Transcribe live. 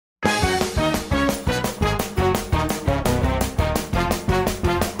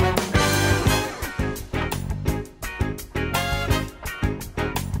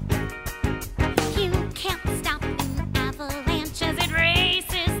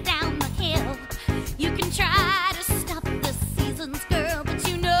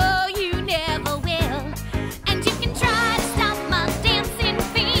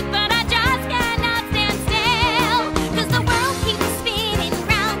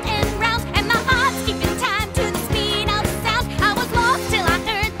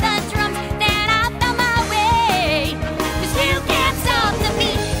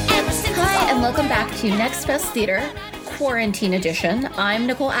to Next Best Theater Quarantine Edition. I'm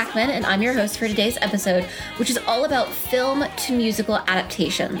Nicole Ackman, and I'm your host for today's episode, which is all about film to musical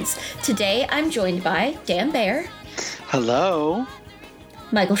adaptations. Today, I'm joined by Dan Bayer. Hello.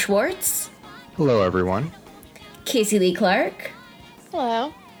 Michael Schwartz. Hello, everyone. Casey Lee Clark.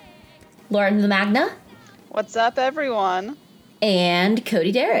 Hello. Lauren LaMagna. What's up, everyone? And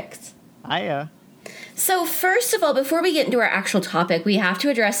Cody Derricks. Hiya. So first of all, before we get into our actual topic, we have to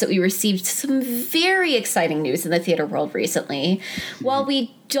address that we received some very exciting news in the theater world recently. While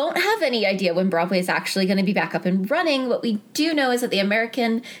we don't have any idea when Broadway is actually going to be back up and running, what we do know is that the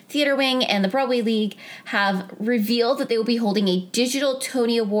American Theater Wing and the Broadway League have revealed that they will be holding a digital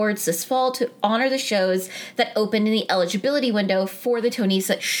Tony Awards this fall to honor the shows that opened in the eligibility window for the Tonys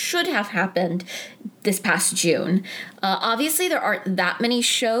that should have happened this past June. Obviously, there aren't that many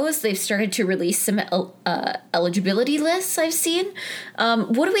shows. They've started to release some eligibility lists I've seen.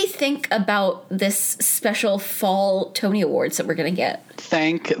 What do we think about this special fall Tony Awards that we're going to get?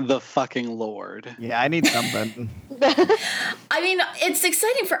 Thank the fucking Lord. Yeah, I need something. I mean, it's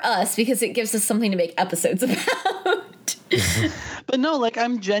exciting for us because it gives us something to make episodes about. But no, like,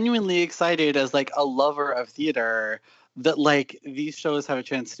 I'm genuinely excited as, like, a lover of theater that, like, these shows have a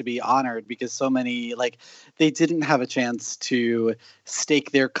chance to be honored because so many, like, they didn't have a chance to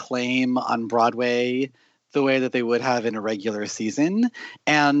stake their claim on Broadway the way that they would have in a regular season.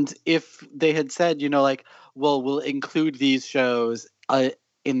 And if they had said, you know, like, well, we'll include these shows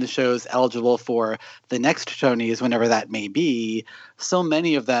in the shows eligible for the next Tonys, whenever that may be, so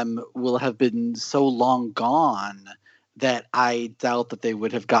many of them will have been so long gone that I doubt that they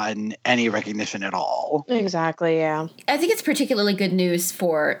would have gotten any recognition at all. Exactly, yeah. I think it's particularly good news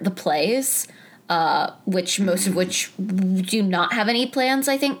for the plays, which most of which do not have any plans,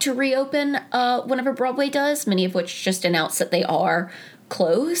 I think, to reopen whenever Broadway does, many of which just announced that they are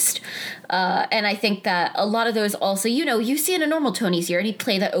closed. And I think that a lot of those also, you know, you see in a normal Tony's year, any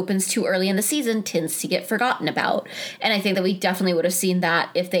play that opens too early in the season tends to get forgotten about. And I think that we definitely would have seen that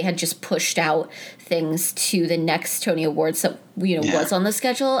if they had just pushed out things to the next Tony Awards that, you know, was on the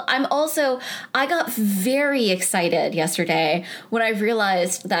schedule. I got very excited yesterday when I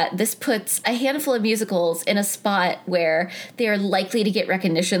realized that this puts a handful of musicals in a spot where they are likely to get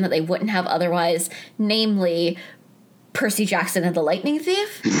recognition that they wouldn't have otherwise, namely Percy Jackson and the Lightning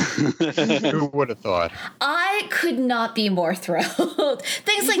Thief. Who would have thought? I could not be more thrilled.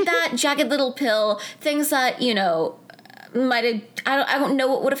 Things like that, Jagged Little Pill, things that, you know, might have, I don't know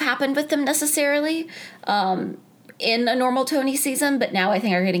what would have happened with them necessarily in a normal Tony season, but now I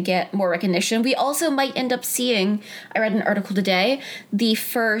think are going to get more recognition. We also might end up seeing, I read an article today, the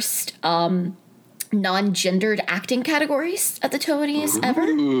first non-gendered acting categories at the Tonys ever.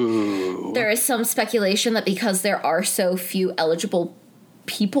 There is some speculation that because there are so few eligible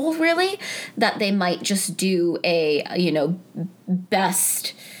people, really, that they might just do a, you know,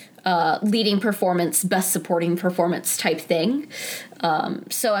 best leading performance, best supporting performance type thing.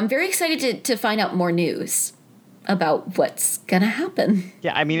 So I'm very excited to find out more news about what's gonna happen.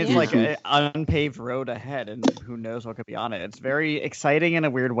 Yeah, I mean, it's like an unpaved road ahead, and who knows what could be on it. It's very exciting in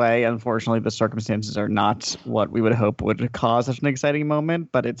a weird way. Unfortunately, the circumstances are not what we would hope would cause such an exciting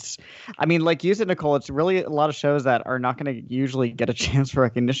moment. But it's, I mean, like you said, Nicole, it's really a lot of shows that are not going to usually get a chance for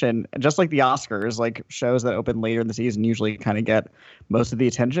recognition. Just like the Oscars, like shows that open later in the season usually kind of get most of the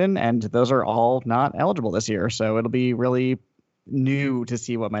attention, and those are all not eligible this year. So it'll be really new to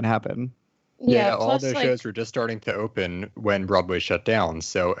see what might happen. Yeah, all those shows were just starting to open when Broadway shut down.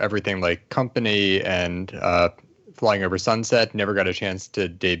 So everything like Company and Flying Over Sunset never got a chance to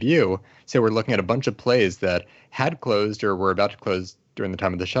debut. So we're looking at a bunch of plays that had closed or were about to close during the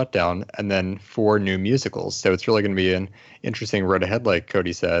time of the shutdown, and then 4 new musicals. So it's really going to be an interesting road ahead, like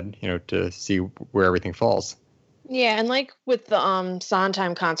Cody said, you know, to see where everything falls. Yeah, and like with the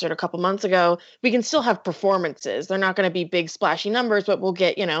Sondheim concert a couple months ago, we can still have performances. They're not going to be big splashy numbers, but we'll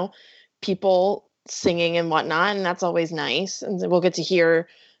get, you know, people singing and whatnot, and that's always nice. And we'll get to hear,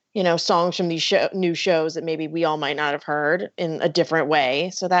 you know, songs from these new shows that maybe we all might not have heard in a different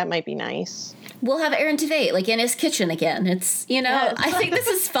way. So that might be nice. We'll have Aaron Tveit like in his kitchen again. It's, you know, yes. I think this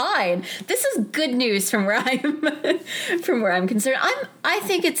is fine. This is good news from where I'm concerned. I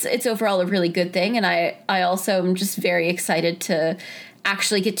think it's overall a really good thing, and I also am just very excited to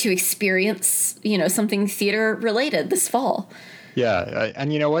actually get to experience, you know, something theater related this fall. Yeah,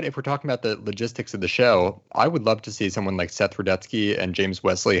 and you know what? If we're talking about the logistics of the show, I would love to see someone like Seth Rudetsky and James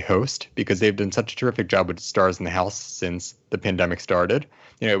Wesley host, because they've done such a terrific job with Stars in the House since the pandemic started.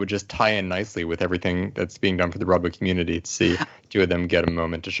 You know, it would just tie in nicely with everything that's being done for the Broadway community to see 2 of them get a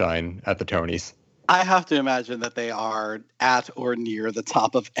moment to shine at the Tonys. I have to imagine that they are at or near the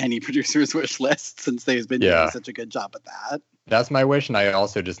top of any producer's wish list since they've been doing such a good job at that. That's my wish, and I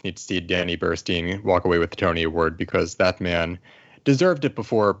also just need to see Danny Burstein walk away with the Tony Award because that man deserved it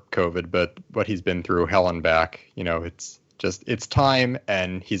before COVID, but what he's been through, hell and back, it's time,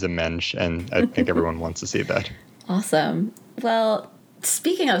 and he's a mensch, and I think everyone wants to see that. Awesome. Well,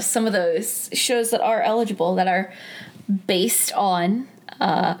 speaking of some of those shows that are eligible, that are based on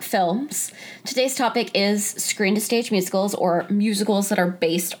films, today's topic is screen-to-stage musicals, or musicals that are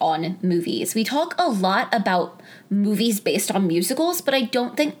based on movies. We talk a lot about movies based on musicals, but I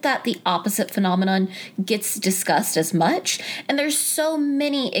don't think that the opposite phenomenon gets discussed as much. And there's so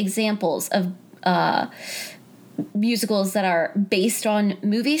many examples of musicals that are based on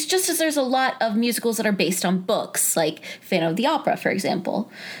movies, just as there's a lot of musicals that are based on books, like Phantom of the Opera, for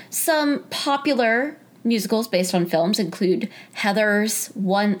example. Some popular musicals based on films include Heathers,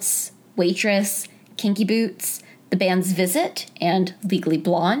 Once, Waitress, Kinky Boots, The Band's Visit, and Legally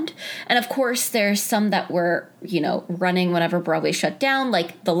Blonde. And of course, there's some that were, running whenever Broadway shut down,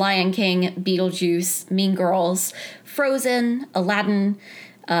 like The Lion King, Beetlejuice, Mean Girls, Frozen, Aladdin,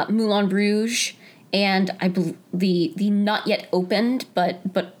 Moulin Rouge, and I believe the not yet opened but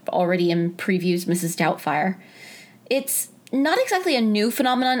already in previews, Mrs. Doubtfire. It's not exactly a new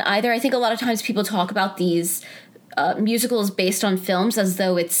phenomenon either. I think a lot of times people talk about these musicals based on films as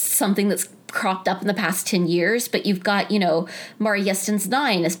though it's something that's cropped up in the past 10 years. But you've got, Mari Yeston's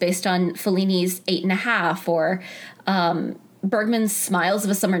 9 is based on Fellini's 8.5, or Bergman's Smiles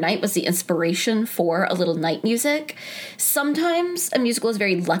of a Summer Night was the inspiration for A Little Night Music. Sometimes a musical is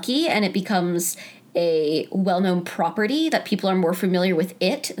very lucky and it becomes a well-known property that people are more familiar with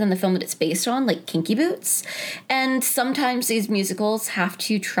it than the film that it's based on, like Kinky Boots. And sometimes these musicals have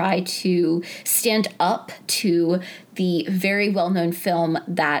to try to stand up to the very well-known film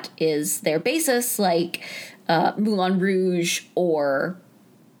that is their basis, like Moulin Rouge or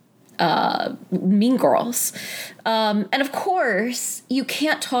Mean Girls. And of course, you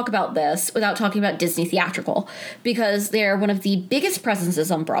can't talk about this without talking about Disney Theatrical, because they're one of the biggest presences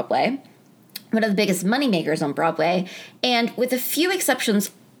on Broadway, one of the biggest moneymakers on Broadway, and with a few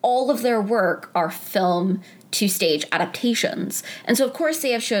exceptions, all of their work are film-to-stage adaptations. And so, of course,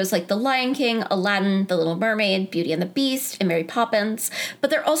 they have shows like The Lion King, Aladdin, The Little Mermaid, Beauty and the Beast, and Mary Poppins, but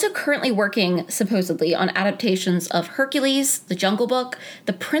they're also currently working, supposedly, on adaptations of Hercules, The Jungle Book,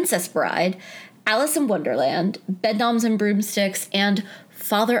 The Princess Bride, Alice in Wonderland, Bedknobs and Broomsticks, and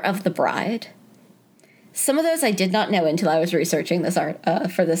Father of the Bride. Some of those I did not know until I was researching this art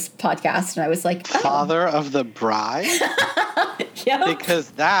for this podcast, and I was like, Father of the Bride? Yeah.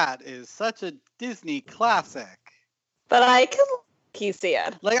 Because that is such a Disney classic. But I can see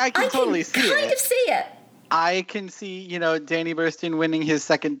it. Like, I can totally see it. I kind of see it. I can see, Danny Burstein winning his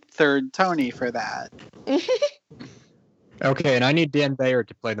third Tony for that. Okay, and I need Dan Bayer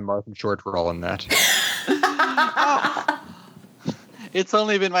to play the Martin Short role in that. Oh. It's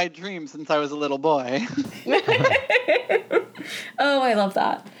only been my dream since I was a little boy. Oh, I love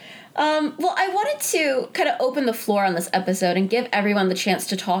that. Well, I wanted to kind of open the floor on this episode and give everyone the chance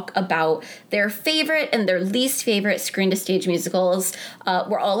to talk about their favorite and their least favorite screen-to-stage musicals.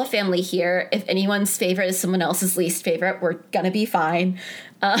 We're all a family here. If anyone's favorite is someone else's least favorite, we're gonna be fine.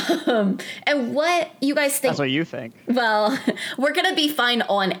 And what you guys think? That's what you think. Well, we're gonna be fine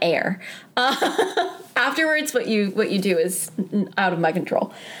on air. Afterwards, what you do is out of my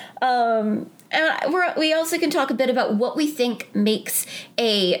control. And we also can talk a bit about what we think makes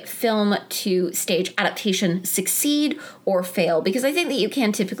a film-to-stage adaptation succeed or fail, because I think that you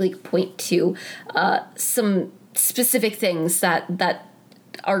can typically point to some specific things that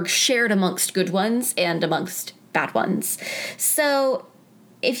are shared amongst good ones and amongst bad ones. So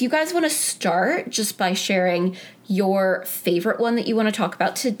if you guys want to start just by sharing your favorite one that you want to talk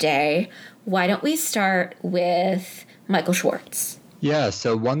about today, why don't we start with Michael Schwartz? Yeah,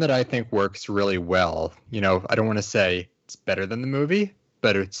 so one that I think works really well, I don't want to say it's better than the movie,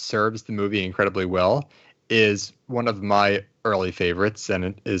 but it serves the movie incredibly well, is one of my early favorites, and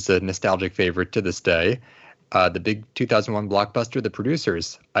it is a nostalgic favorite to this day. The big 2001 blockbuster, The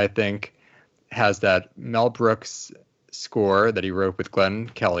Producers, I think, has that Mel Brooks score that he wrote with Glenn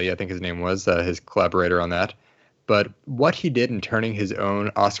Kelly, I think his name was, his collaborator on that. But what he did in turning his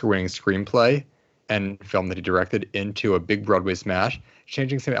own Oscar-winning screenplay and film that he directed into a big Broadway smash,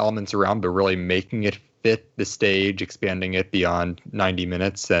 changing some elements around, but really making it fit the stage, expanding it beyond 90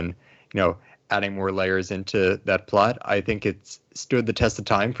 minutes and, adding more layers into that plot. I think it's stood the test of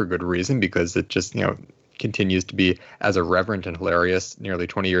time for good reason, because it just, continues to be as irreverent and hilarious nearly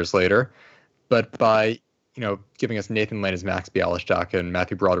 20 years later. But by, giving us Nathan Lane as Max Bialystock and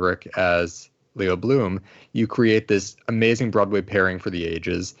Matthew Broderick as Leo Bloom, you create this amazing Broadway pairing for the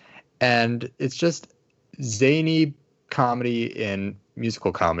ages. And it's just zany comedy in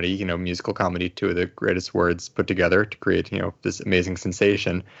musical comedy, musical comedy, two of the greatest words put together to create, this amazing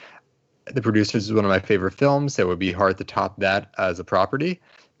sensation. The Producers is one of my favorite films, so it would be hard to top that as a property.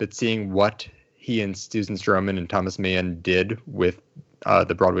 But seeing what he and Susan Stroman and Thomas Mann did with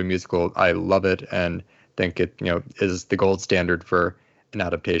the Broadway musical, I love it and think it, is the gold standard for an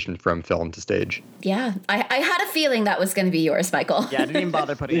adaptation from film to stage. Yeah, I had a feeling that was going to be yours, Michael. Yeah, I didn't even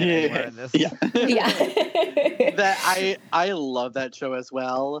bother putting it anywhere in this. Yeah. Yeah. I love that show as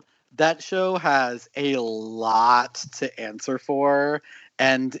well. That show has a lot to answer for,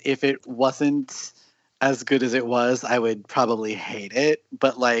 and if it wasn't as good as it was, I would probably hate it.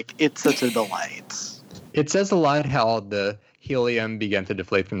 But it's such a delight. It says a lot how the helium began to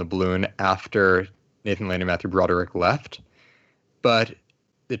deflate from the balloon after Nathan Lane and Matthew Broderick left. But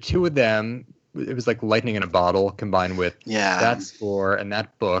the two of them, it was like lightning in a bottle combined with that score and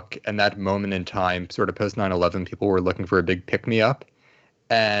that book and that moment in time, sort of post 9/11, people were looking for a big pick-me-up.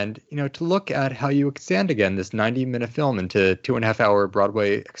 And, to look at how you expand again this 90-minute film into 2.5-hour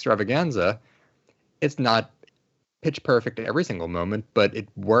Broadway extravaganza, it's not pitch perfect every single moment, but it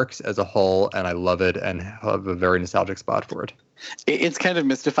works as a whole, and I love it and have a very nostalgic spot for it. It's kind of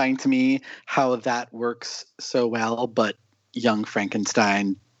mystifying to me how that works so well, but Young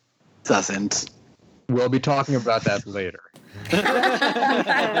Frankenstein doesn't. We'll be talking about that later.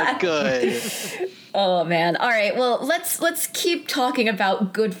 Good. Oh man. All right. Well, let's keep talking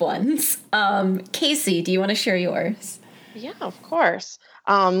about good ones. Casey, do you want to share yours? Yeah, of course.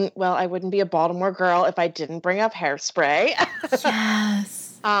 Well, I wouldn't be a Baltimore girl if I didn't bring up Hairspray.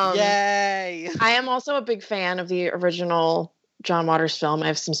 Yes. Yay! I am also a big fan of the original John Waters film. I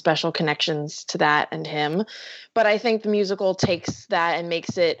have some special connections to that and him. But I think the musical takes that and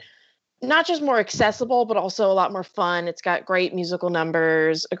makes it not just more accessible, but also a lot more fun. It's got great musical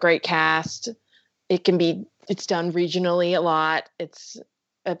numbers, a great cast. It's done regionally a lot.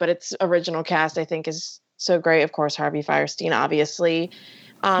 But its original cast, I think, is so great. Of course, Harvey Fierstein, obviously.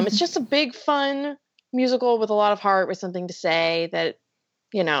 It's just a big, fun musical with a lot of heart, with something to say that,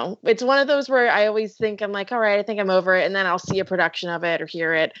 it's one of those where I always think, I'm like, all right, I think I'm over it. And then I'll see a production of it or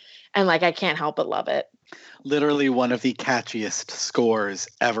hear it. And I can't help but love it. Literally one of the catchiest scores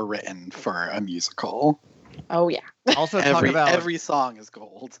ever written for a musical. Oh, yeah. Also, every song is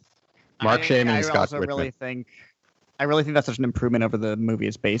gold. Mark Shaman and I Scott also Whitman. I really think that's such an improvement over the movie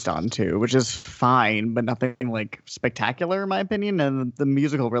it's based on too, which is fine, but nothing spectacular in my opinion. And the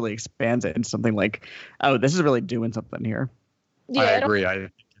musical really expands it into something oh, this is really doing something here. Yeah, I agree.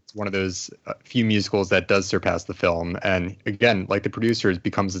 It's one of those few musicals that does surpass the film. And again, like The Producers,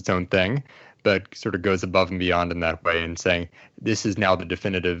 becomes its own thing, but sort of goes above and beyond in that way and saying, this is now the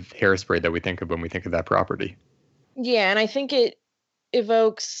definitive Hairspray that we think of when we think of that property. Yeah, and I think it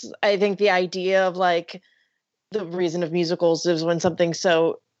evokes, the idea of the reason of musicals is when something's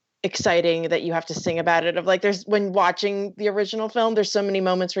so exciting that you have to sing about it. When watching the original film, there's so many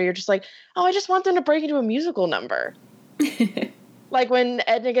moments where you're just like, oh, I just want them to break into a musical number. Like when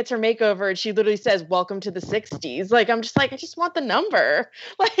Edna gets her makeover and she literally says, welcome to the 60s. I'm just I just want the number.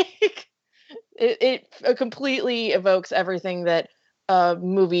 It completely evokes everything that a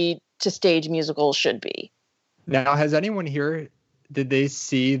movie to stage musical should be. Now, has anyone here, did they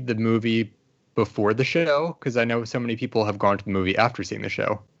see the movie before the show? Because I know so many people have gone to the movie after seeing the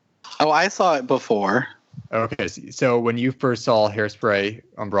show. Oh, I saw it before. Okay, so when you first saw Hairspray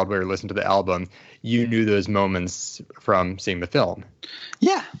on Broadway or listened to the album, you knew those moments from seeing the film?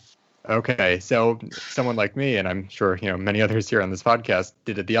 Yeah. Okay, so someone like me, and I'm sure many others here on this podcast,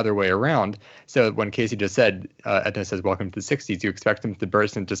 did it the other way around. So when Casey just said, Edna says, welcome to the 60s, you expect them to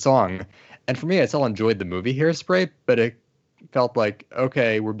burst into song. And for me, I still enjoyed the movie Hairspray, but it felt like,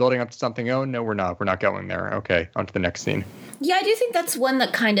 okay, we're building up to something. Oh, no, we're not. We're not going there. Okay, on to the next scene. Yeah, I do think that's one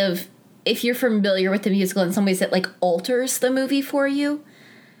that kind of, if you're familiar with the musical in some ways, it alters the movie for you,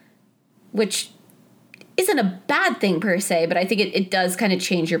 which isn't a bad thing per se, but I think it does kind of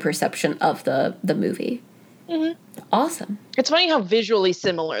change your perception of the movie. Mm-hmm. Awesome. It's funny how visually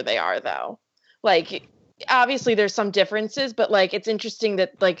similar they are, though. Obviously there's some differences, but it's interesting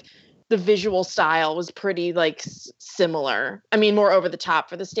that the visual style was pretty similar. I mean, more over the top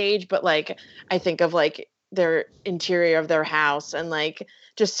for the stage, but I think of their interior of their house and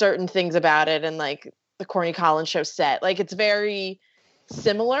just certain things about it and the Corny Collins show set. It's very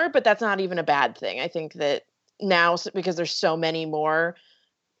similar, but that's not even a bad thing. I think that now, because there's so many more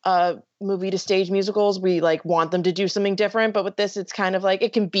movie to stage musicals, we want them to do something different. But with this, it's kind of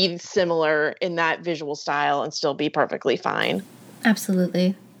it can be similar in that visual style and still be perfectly fine.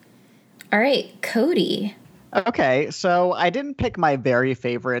 Absolutely. All right, Cody. Okay, so I didn't pick my very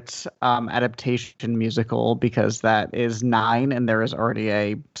favorite adaptation musical because that is 9, and there is already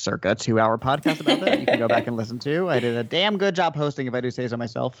a circa 2-hour podcast about that you can go back and listen to. I did a damn good job hosting, if I do say so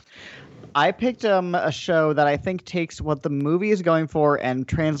myself. I picked a show that I think takes what the movie is going for and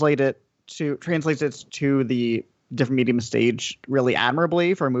translates it to the different medium stage really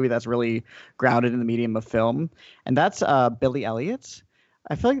admirably for a movie that's really grounded in the medium of film, and that's Billy Elliot.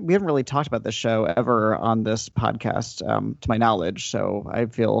 I feel like we haven't really talked about this show ever on this podcast, to my knowledge, so I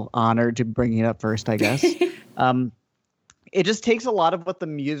feel honored to bring it up first, I guess. It just takes a lot of what the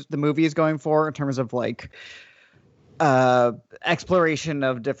movie is going for in terms of like exploration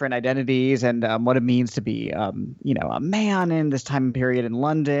of different identities and what it means to be, a man in this time period in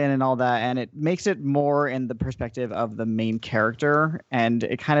London and all that, and it makes it more in the perspective of the main character, and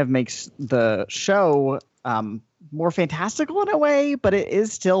it kind of makes the show more fantastical in a way, but it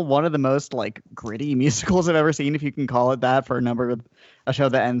is still one of the most like gritty musicals I've ever seen, if you can call it that, for a show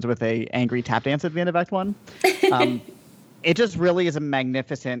that ends with a angry tap dance at the end of Act 1. It just really is a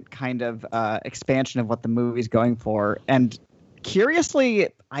magnificent kind of expansion of what the movie's going for. And curiously,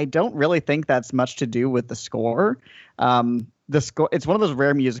 I don't really think that's much to do with the score. The score, it's one of those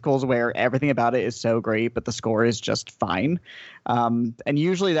rare musicals where everything about it is so great, but the score is just fine. And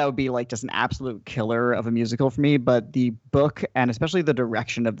usually that would be like just an absolute killer of a musical for me. But the book and especially the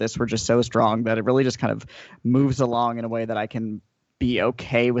direction of this were just so strong that it really just kind of moves along in a way that I can be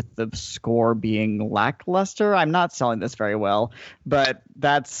okay with the score being lackluster. I'm not selling this very well, but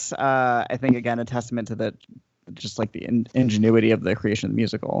that's, I think, again, a testament to the ingenuity of the creation of the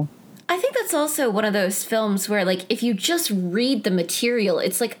musical. I think that's also one of those films where, like, if you just read the material,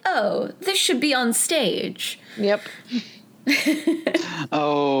 it's like, oh, this should be on stage. Yep.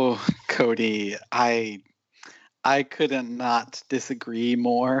 Oh, Cody, I couldn't not disagree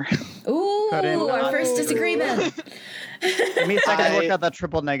more. Ooh, our first disagreement. Give me a second to work out that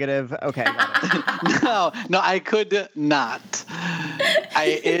triple negative. Okay. No, I could not.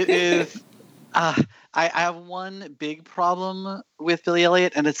 I have one big problem with Billy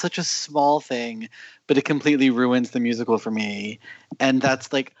Elliot, and it's such a small thing, but it completely ruins the musical for me. And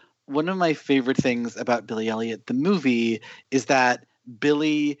that's like one of my favorite things about Billy Elliot, the movie, is that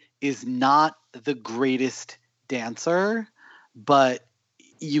Billy is not the greatest dancer, but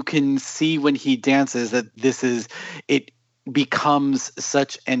you can see when he dances that it becomes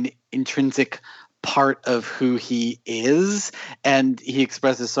such an intrinsic part of who he is, and he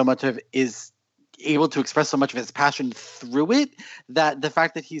is able to express so much of his passion through it that the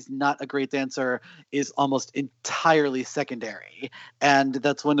fact that he's not a great dancer is almost entirely secondary. And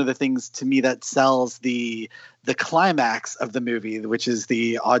that's one of the things to me that sells the climax of the movie, which is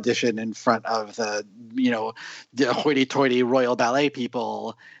the audition in front of the hoity-toity Royal Ballet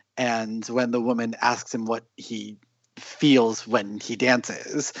people. And when the woman asks him what he feels when he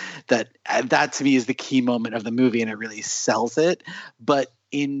dances, that to me is the key moment of the movie, and it really sells it. But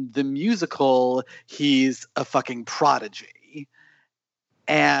in the musical, he's a fucking prodigy.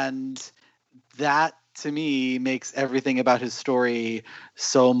 And that, to me, makes everything about his story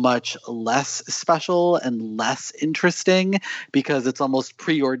so much less special and less interesting, because it's almost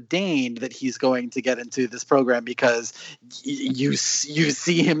preordained that he's going to get into this program because you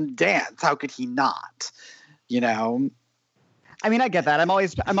see him dance. How could he not? You know? I mean, I get that. I'm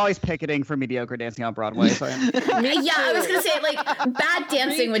always picketing for mediocre dancing on Broadway. So yeah, I was gonna say, like, bad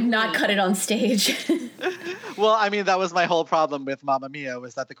dancing would not cut it on stage. Well, I mean, that was my whole problem with Mamma Mia,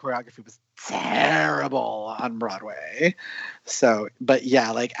 was that the choreography was terrible on Broadway. So, but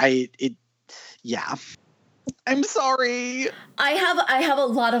yeah, like yeah. I'm sorry. I have a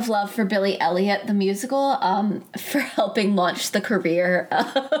lot of love for Billy Elliot, the musical, for helping launch the career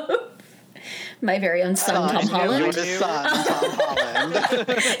of my very own son, Tom Holland. Your son, Tom Holland.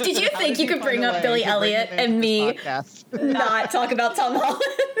 Did you think you could bring up Billy Elliot and me not talk about Tom Holland?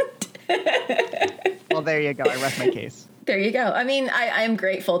 Well, there you go. I rest my case. There you go. I mean, I am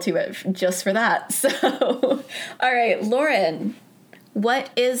grateful to it just for that. So, all right, Lauren, what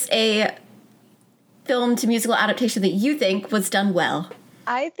is a film to musical adaptation that you think was done well?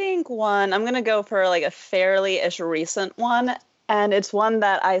 I think I'm going to go for like a fairly-ish recent one. And it's one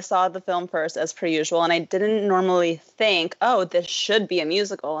that I saw the film first, as per usual, and I didn't normally think, oh, this should be a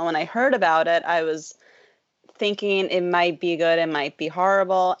musical. And when I heard about it, I was thinking it might be good, it might be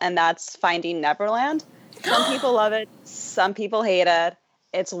horrible, and that's Finding Neverland. Some people love it, some people hate it.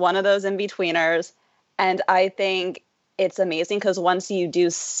 It's one of those in-betweeners, and I think it's amazing because once you do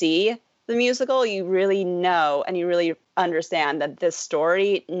see the musical, you really know and you really understand that this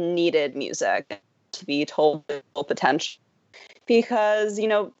story needed music to be told with full potential. Because,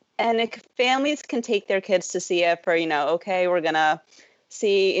 And families can take their kids to see it for, okay, we're going to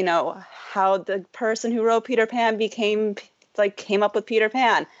see, how the person who wrote Peter Pan came up with Peter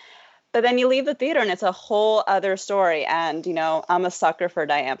Pan. But then you leave the theater and it's a whole other story. And, I'm a sucker for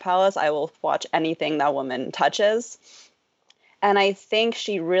Diane Palis. I will watch anything that woman touches. And I think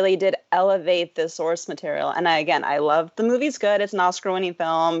she really did elevate the source material. And I love the movie's good. It's an Oscar-winning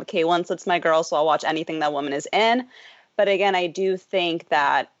film. Kate Winslet's my girl, so I'll watch anything that woman is in. But again, I do think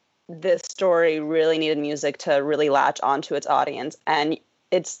that this story really needed music to really latch onto its audience. And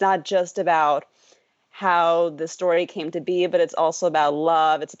it's not just about how the story came to be, but it's also about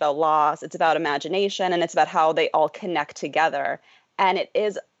love, it's about loss, it's about imagination, and it's about how they all connect together. And it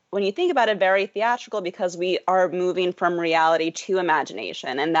is, when you think about it, very theatrical because we are moving from reality to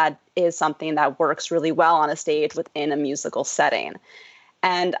imagination. And that is something that works really well on a stage within a musical setting.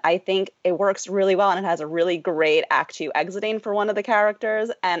 And I think it works really well, and it has a really great Act 2 exiting for one of the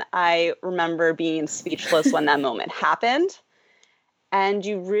characters. And I remember being speechless when that moment happened. And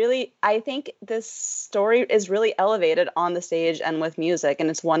I think this story is really elevated on the stage and with music. And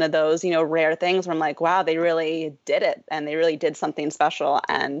it's one of those, rare things where I'm like, wow, they really did it. And they really did something special.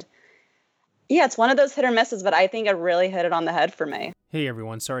 And yeah, it's one of those hit or misses, but I think it really hit it on the head for me. Hey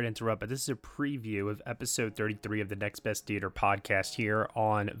everyone, sorry to interrupt, but this is a preview of episode 33 of the Next Best Theater podcast here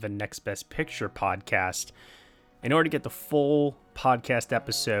on the Next Best Picture podcast. In order to get the full podcast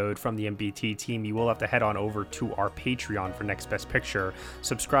episode from the MBT team, you will have to head on over to our Patreon for Next Best Picture.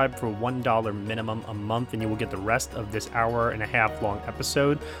 Subscribe for $1 minimum a month, and you will get the rest of this hour-and-a-half long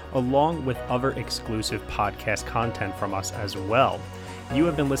episode, along with other exclusive podcast content from us as well. You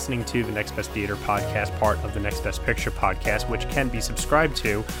have been listening to the Next Best Theater podcast, part of the Next Best Picture podcast, which can be subscribed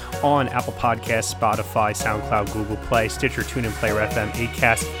to on Apple Podcasts, Spotify, SoundCloud, Google Play, Stitcher, TuneIn, Player FM,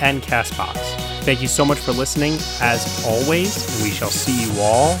 Acast, and CastBox. Thank you so much for listening. As always, we shall see you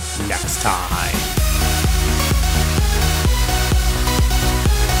all next time.